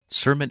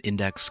Sermon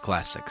Index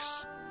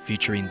Classics,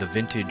 featuring the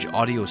vintage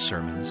audio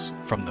sermons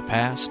from the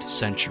past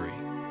century.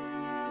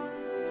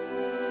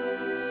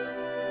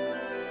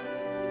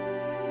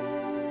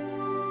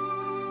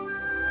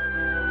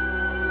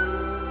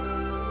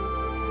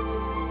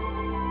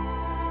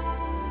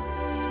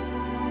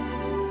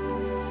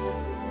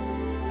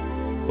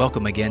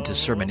 Welcome again to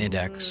Sermon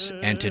Index,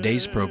 and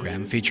today's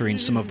program featuring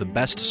some of the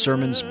best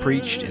sermons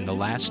preached in the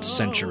last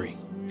century.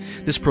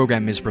 This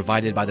program is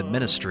provided by the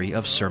Ministry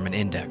of Sermon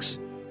Index.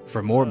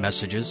 For more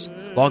messages,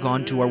 log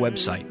on to our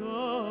website,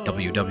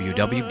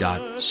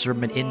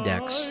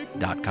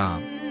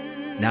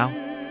 www.sermonindex.com. Now,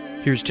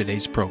 here's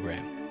today's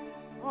program.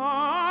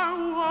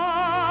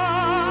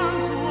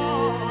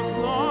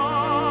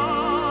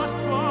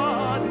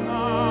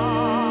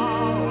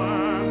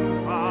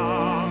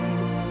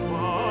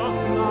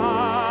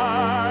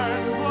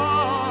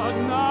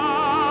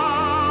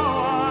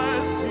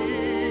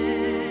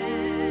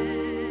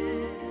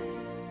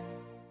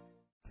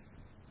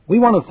 We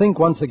want to think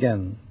once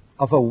again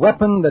of a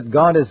weapon that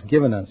God has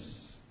given us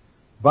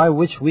by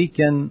which we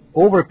can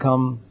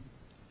overcome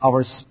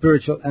our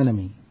spiritual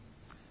enemy.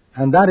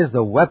 And that is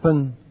the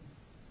weapon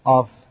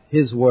of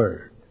His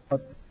Word.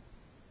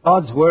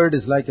 God's Word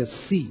is like a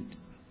seed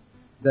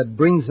that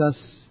brings us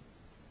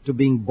to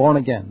being born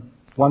again.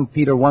 1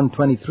 Peter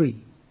 1:23.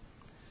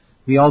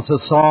 We also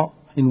saw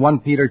in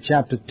 1 Peter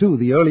chapter 2,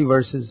 the early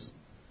verses,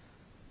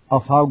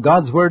 of how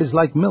God's Word is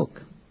like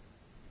milk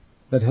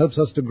that helps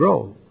us to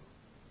grow.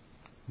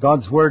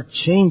 God's Word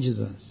changes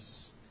us.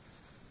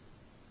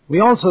 We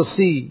also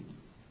see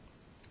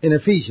in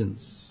Ephesians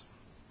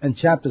and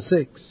chapter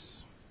 6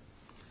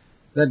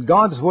 that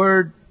God's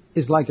Word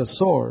is like a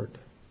sword,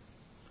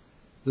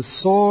 the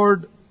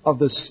sword of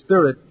the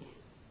Spirit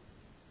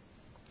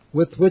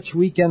with which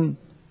we can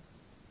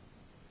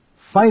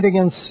fight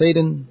against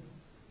Satan.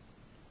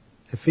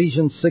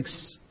 Ephesians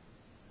 6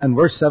 and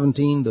verse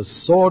 17, the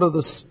sword of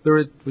the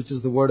Spirit, which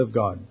is the Word of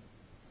God.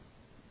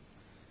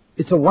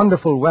 It's a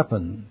wonderful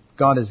weapon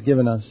God has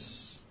given us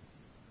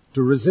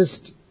to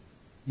resist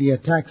the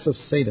attacks of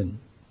Satan.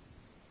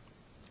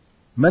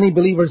 Many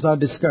believers are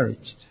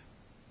discouraged.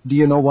 Do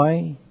you know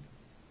why?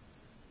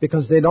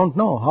 Because they don't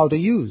know how to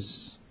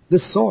use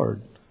this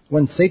sword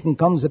when Satan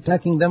comes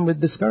attacking them with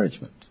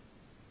discouragement.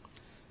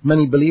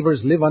 Many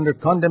believers live under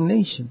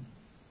condemnation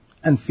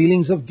and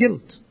feelings of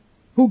guilt.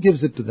 Who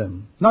gives it to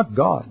them? Not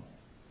God.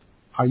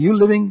 Are you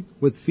living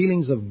with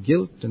feelings of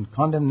guilt and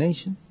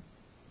condemnation?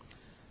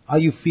 Are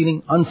you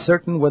feeling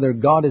uncertain whether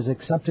God has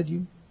accepted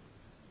you,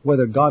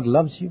 whether God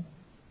loves you,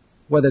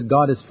 whether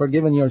God has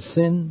forgiven your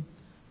sin,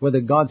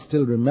 whether God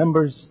still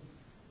remembers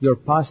your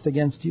past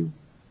against you?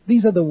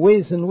 These are the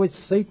ways in which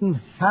Satan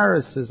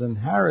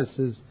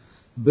harasses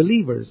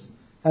believers,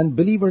 and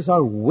believers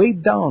are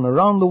weighed down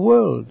around the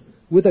world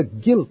with a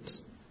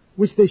guilt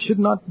which they should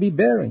not be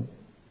bearing.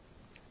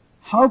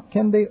 How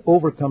can they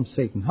overcome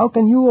Satan? How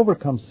can you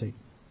overcome Satan?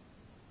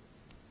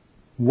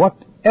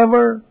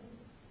 Whatever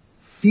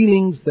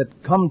feelings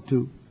that come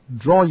to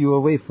draw you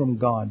away from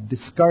God,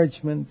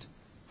 discouragement,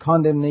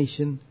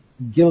 condemnation,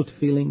 guilt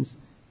feelings,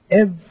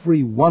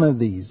 every one of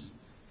these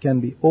can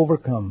be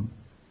overcome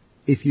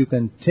if you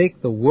can take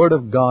the Word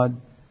of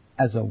God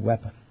as a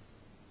weapon.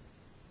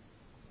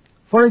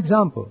 For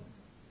example,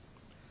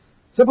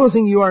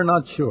 supposing you are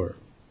not sure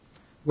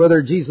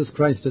whether Jesus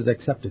Christ has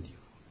accepted you.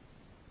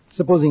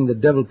 Supposing the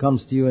devil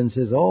comes to you and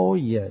says, "Oh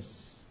yes,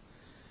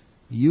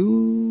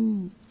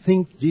 you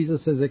think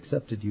Jesus has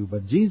accepted you,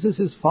 but Jesus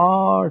is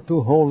far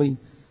too holy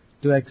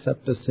to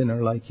accept a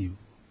sinner like you."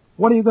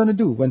 What are you going to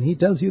do when he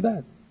tells you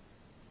that?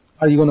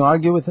 Are you going to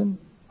argue with him?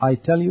 I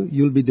tell you,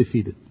 you'll be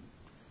defeated.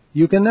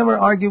 You can never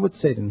argue with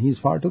Satan. He's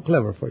far too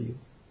clever for you.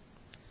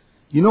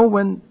 You know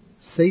when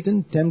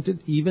Satan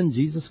tempted even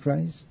Jesus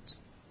Christ,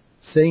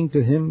 saying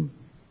to him,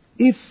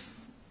 "If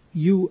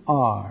you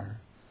are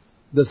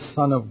the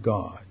Son of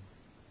God,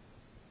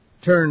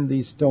 turn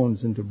these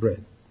stones into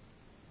bread."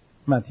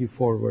 Matthew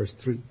 4 verse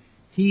 3.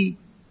 He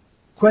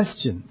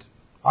questioned,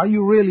 "Are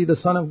you really the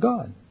Son of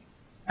God?"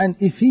 And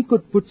if he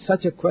could put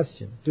such a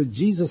question to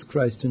Jesus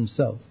Christ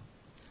himself,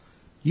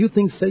 you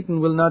think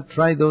Satan will not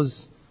try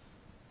those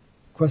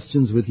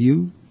questions with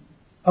you?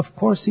 Of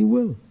course he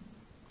will.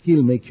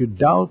 He'll make you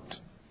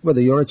doubt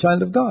whether you're a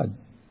child of God.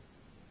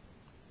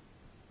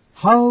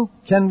 How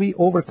can we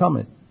overcome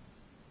it?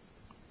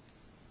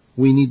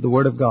 We need the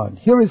Word of God.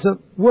 Here is a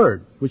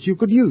word which you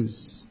could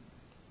use.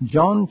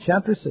 John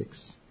chapter 6.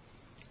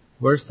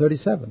 Verse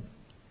 37.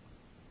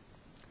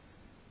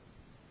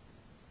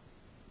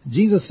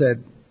 Jesus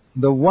said,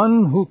 "The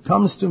one who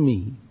comes to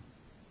me,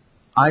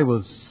 I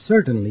will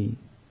certainly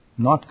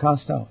not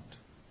cast out."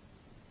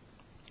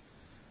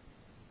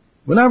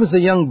 When I was a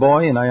young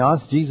boy and I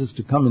asked Jesus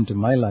to come into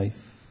my life,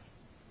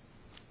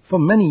 for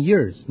many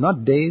years,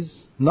 not days,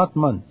 not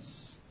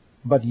months,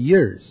 but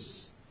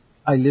years,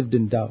 I lived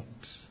in doubt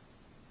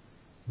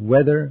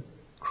whether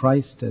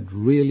Christ had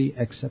really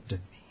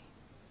accepted me.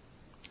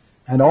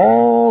 And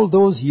all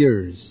those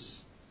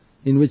years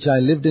in which I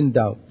lived in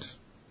doubt,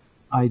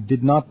 I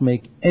did not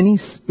make any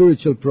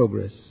spiritual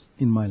progress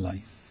in my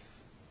life.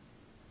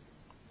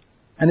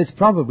 And it's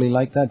probably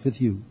like that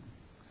with you.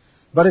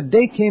 But a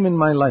day came in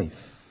my life,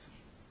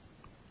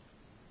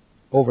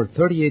 over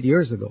 38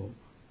 years ago,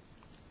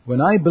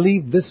 when I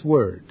believed this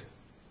word,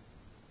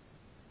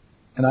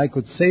 and I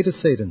could say to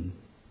Satan,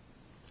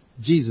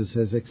 Jesus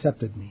has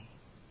accepted me,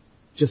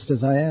 just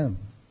as I am.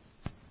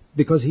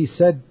 Because he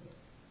said,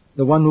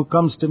 the one who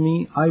comes to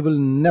me, I will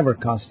never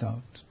cast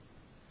out.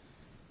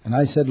 And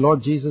I said,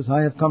 Lord Jesus,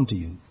 I have come to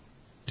you.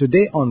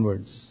 Today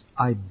onwards,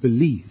 I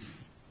believe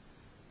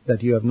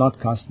that you have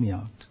not cast me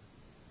out.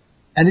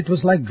 And it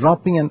was like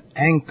dropping an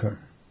anchor.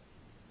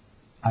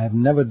 I have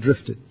never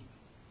drifted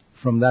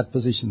from that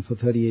position for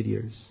 38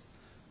 years.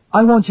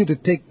 I want you to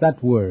take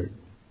that word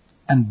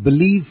and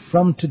believe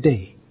from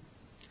today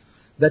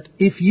that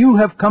if you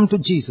have come to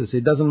Jesus,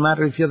 it doesn't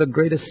matter if you're the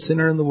greatest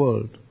sinner in the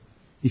world,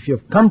 if you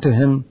have come to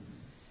Him,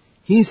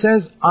 He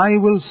says, I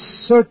will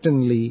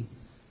certainly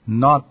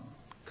not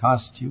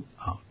cast you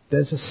out.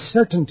 There's a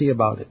certainty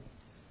about it.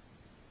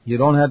 You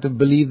don't have to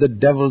believe the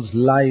devil's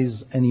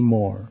lies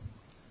anymore.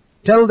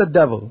 Tell the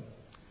devil,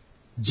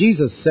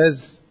 Jesus says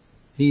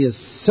He has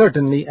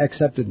certainly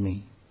accepted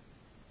me.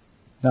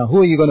 Now, who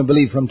are you going to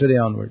believe from today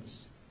onwards?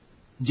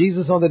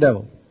 Jesus or the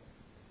devil?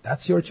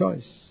 That's your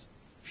choice.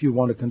 If you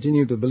want to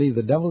continue to believe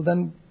the devil,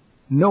 then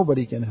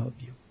nobody can help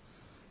you.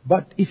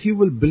 But if you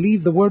will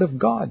believe the Word of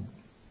God,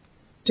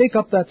 take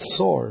up that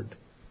sword,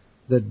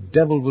 the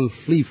devil will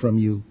flee from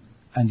you,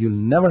 and you'll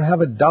never have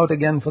a doubt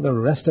again for the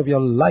rest of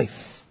your life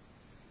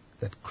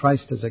that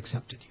Christ has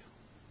accepted you.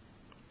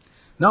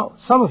 Now,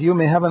 some of you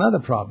may have another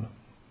problem.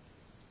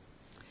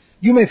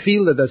 You may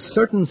feel that there are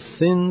certain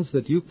sins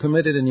that you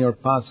committed in your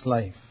past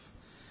life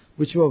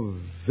which were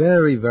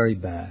very, very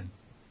bad,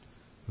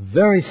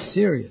 very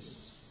serious.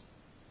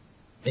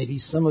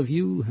 Maybe some of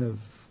you have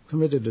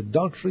committed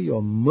adultery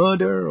or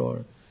murder,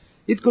 or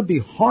it could be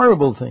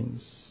horrible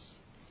things.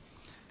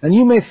 And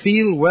you may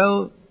feel,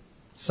 well,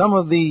 some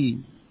of the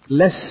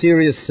less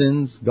serious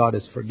sins God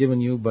has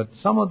forgiven you, but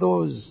some of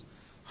those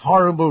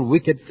horrible,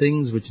 wicked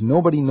things which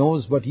nobody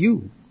knows but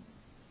you,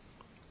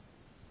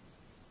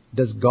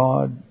 does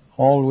God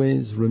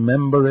always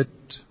remember it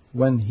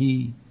when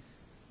He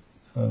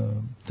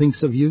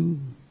thinks of you?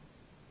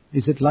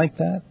 Is it like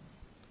that?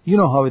 You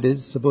know how it is.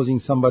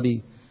 Supposing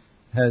somebody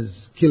has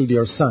killed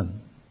your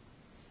son,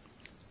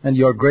 and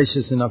you're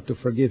gracious enough to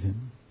forgive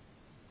him.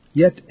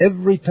 Yet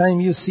every time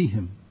you see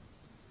him,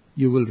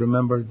 you will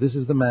remember, this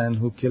is the man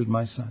who killed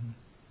my son.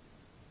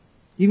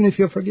 Even if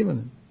you're forgiven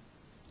him.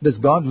 Does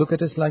God look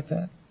at us like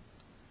that?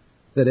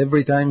 That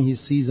every time He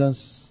sees us,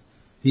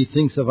 He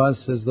thinks of us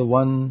as the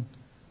one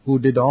who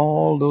did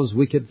all those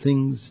wicked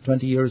things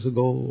 20 years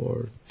ago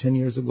or 10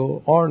 years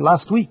ago or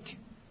last week?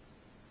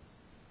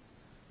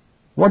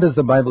 What does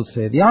the Bible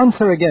say? The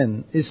answer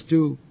again is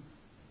to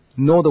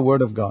know the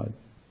Word of God.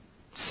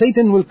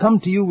 Satan will come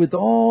to you with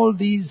all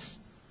these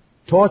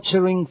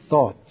torturing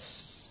thoughts.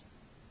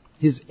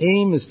 His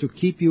aim is to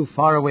keep you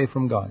far away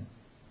from God.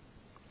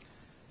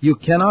 You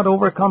cannot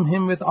overcome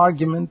him with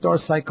argument or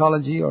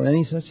psychology or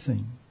any such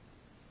thing.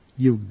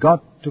 You've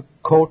got to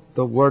quote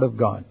the Word of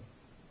God.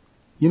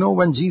 You know,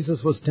 when Jesus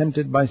was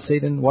tempted by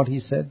Satan, what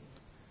He said?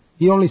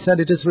 He only said,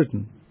 it is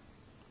written.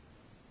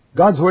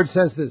 God's Word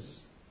says this.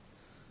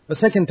 The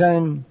second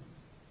time,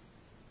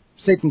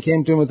 Satan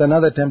came to him with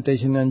another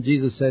temptation, and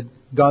Jesus said,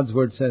 God's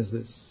Word says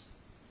this.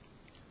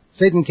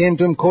 Satan came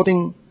to him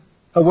quoting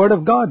a Word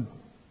of God.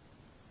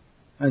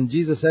 And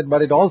Jesus said,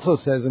 but it also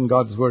says in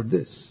God's Word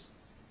this.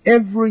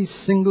 Every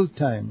single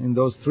time in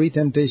those 3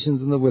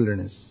 temptations in the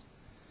wilderness,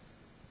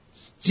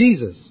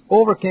 Jesus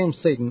overcame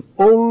Satan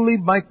only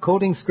by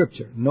quoting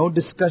Scripture. No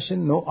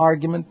discussion, no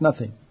argument,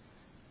 nothing.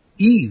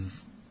 Eve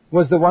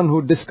was the one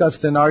who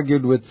discussed and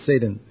argued with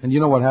Satan. And you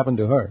know what happened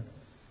to her?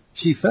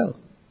 She fell.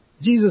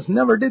 Jesus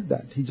never did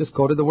that. He just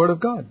quoted the Word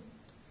of God.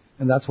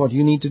 And that's what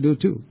you need to do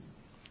too.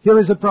 Here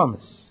is a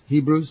promise.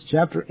 Hebrews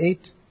chapter 8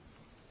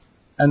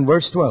 and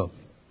verse 12.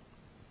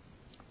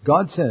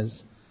 God says,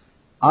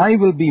 I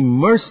will be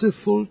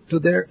merciful to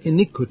their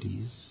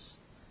iniquities,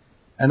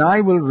 and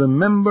I will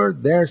remember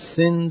their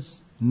sins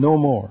no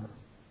more.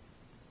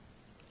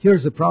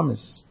 Here's the promise.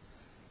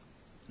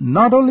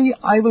 Not only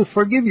I will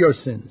forgive your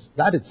sins,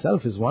 that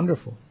itself is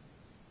wonderful,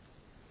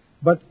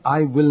 but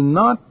I will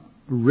not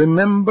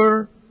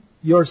remember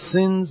your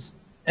sins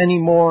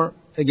anymore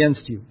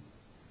against you.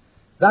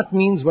 That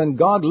means when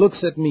God looks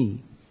at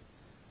me,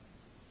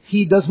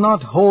 He does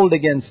not hold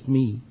against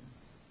me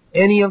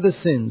any of the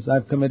sins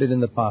I've committed in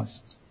the past.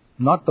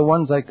 Not the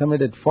ones I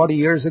committed 40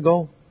 years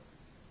ago,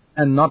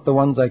 and not the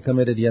ones I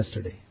committed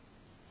yesterday.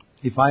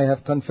 If I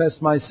have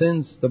confessed my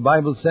sins, the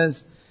Bible says,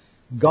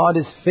 God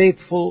is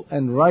faithful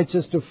and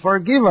righteous to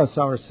forgive us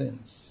our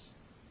sins.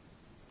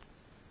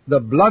 The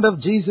blood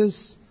of Jesus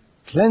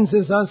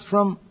cleanses us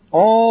from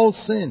all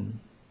sin.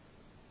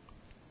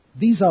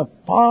 These are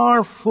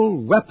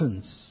powerful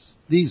weapons,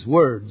 these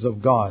words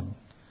of God,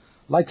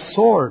 like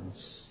swords.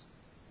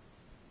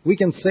 We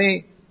can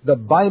say the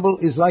Bible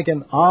is like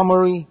an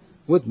armory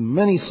with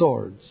many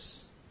swords.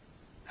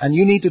 And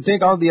you need to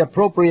take out the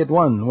appropriate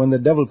one when the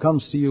devil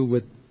comes to you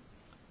with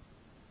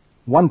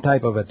one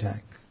type of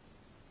attack.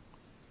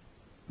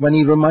 When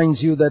He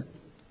reminds you that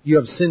you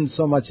have sinned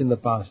so much in the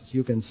past,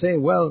 you can say,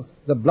 well,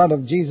 the blood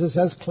of Jesus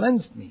has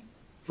cleansed me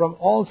from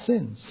all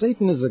sin.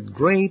 Satan is a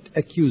great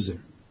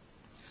accuser.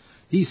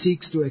 He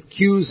seeks to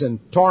accuse and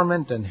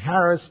torment and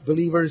harass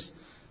believers,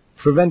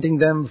 preventing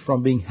them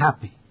from being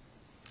happy.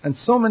 And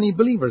so many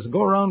believers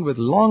go around with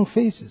long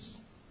faces.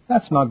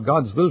 That's not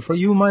God's will for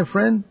you, my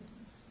friend.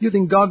 You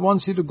think God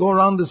wants you to go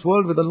around this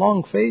world with a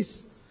long face?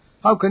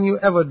 How can you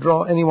ever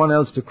draw anyone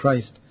else to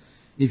Christ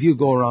if you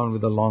go around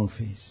with a long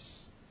face?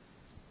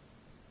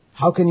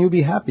 How can you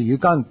be happy? You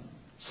can't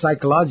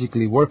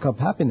psychologically work up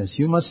happiness.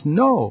 You must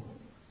know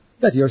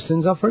that your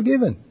sins are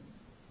forgiven.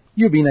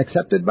 You've been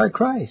accepted by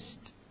Christ.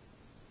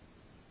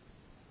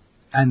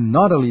 And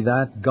not only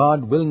that,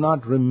 God will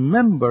not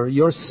remember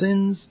your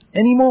sins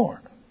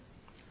anymore.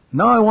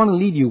 Now I want to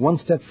lead you one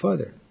step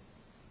further.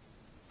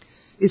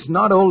 It's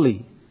not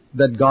only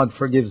that God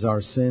forgives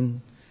our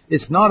sin.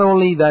 It's not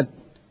only that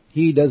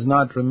He does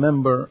not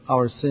remember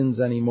our sins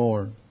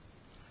anymore.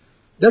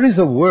 There is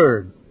a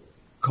word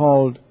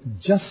called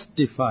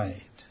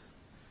justified,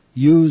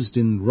 used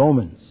in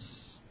Romans,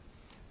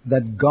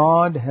 that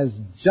God has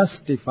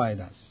justified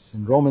us.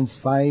 In Romans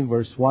 5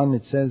 verse 1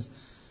 it says,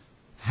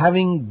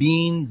 having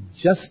been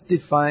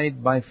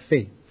justified by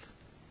faith.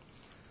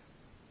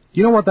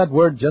 You know what that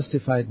word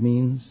justified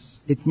means?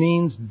 It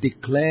means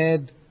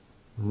declared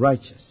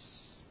righteous.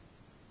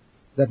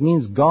 That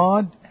means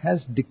God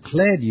has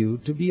declared you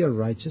to be a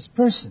righteous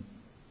person.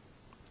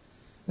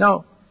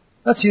 Now,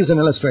 let's use an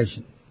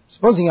illustration.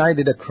 Supposing I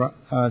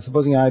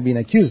had been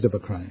accused of a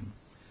crime,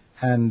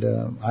 and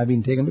I've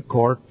been taken to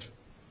court,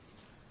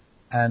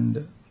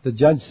 and the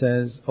judge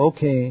says,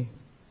 okay,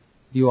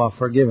 you are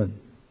forgiven.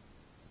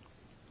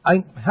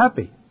 I'm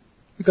happy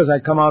because I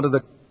come out of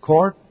the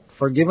court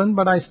forgiven,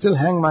 but I still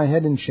hang my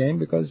head in shame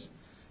because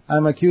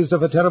I'm accused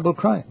of a terrible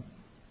crime.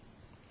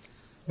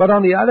 But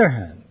on the other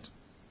hand,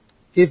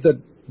 if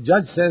the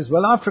judge says,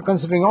 well, after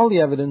considering all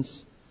the evidence,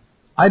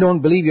 I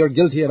don't believe you're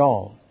guilty at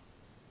all,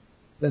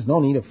 there's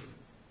no need of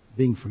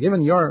being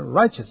forgiven. You're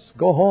righteous.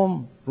 Go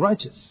home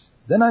righteous.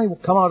 Then I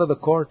come out of the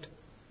court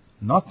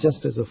not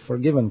just as a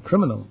forgiven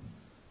criminal,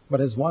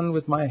 but as one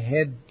with my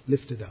head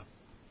lifted up.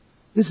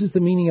 This is the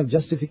meaning of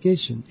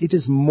justification. It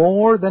is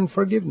more than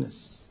forgiveness.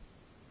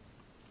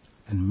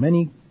 And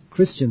many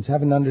Christians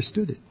haven't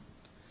understood it.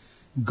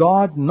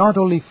 God not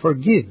only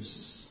forgives,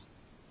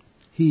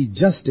 He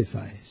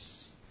justifies.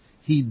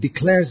 He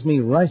declares me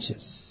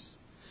righteous.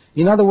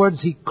 In other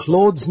words, He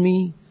clothes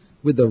me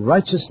with the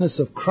righteousness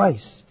of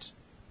Christ.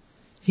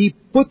 He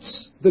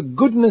puts the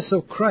goodness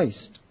of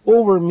Christ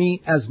over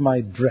me as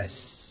my dress.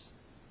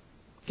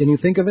 Can you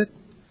think of it?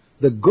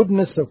 The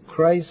goodness of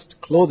Christ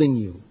clothing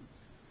you.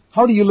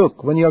 How do you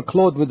look when you are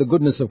clothed with the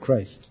goodness of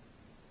Christ?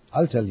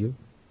 I'll tell you,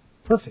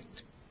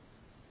 perfect.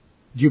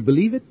 Do you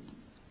believe it?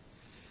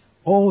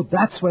 Oh,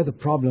 that's where the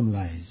problem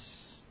lies.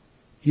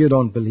 You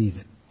don't believe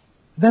it.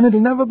 Then it'll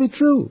never be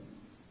true.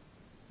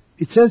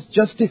 It says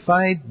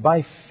justified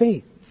by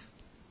faith.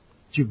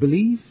 Do you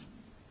believe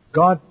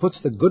God puts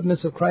the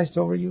goodness of Christ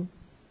over you?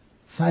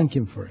 Thank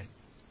Him for it.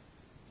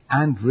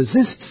 And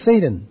resist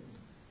Satan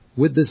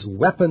with this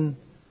weapon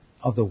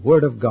of the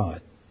Word of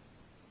God.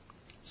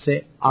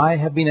 Say, I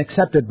have been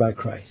accepted by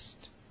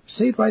Christ.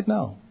 Say it right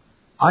now.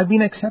 I've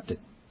been accepted.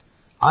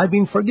 I've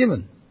been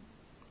forgiven.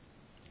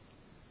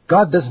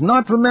 God does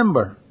not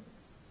remember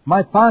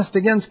my past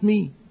against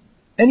me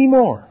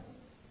anymore.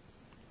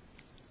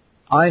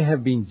 I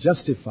have been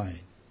justified.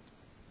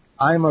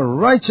 I am a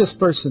righteous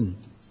person,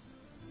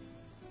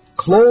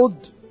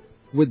 clothed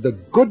with the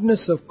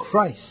goodness of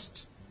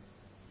Christ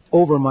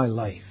over my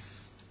life.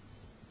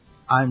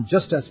 I'm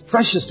just as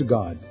precious to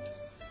God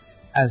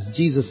as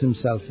Jesus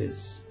Himself is.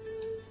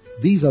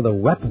 These are the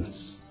weapons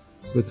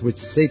with which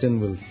Satan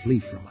will flee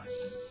from us.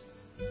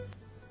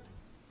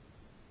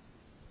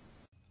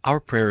 Our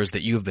prayer is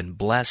that you have been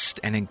blessed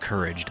and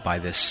encouraged by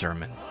this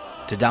sermon.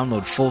 To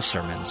download full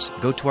sermons,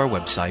 go to our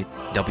website,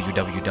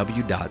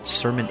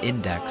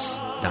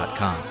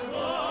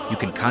 www.sermonindex.com. You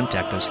can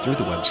contact us through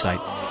the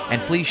website,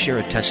 and please share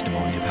a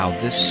testimony of how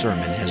this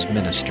sermon has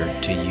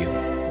ministered to you.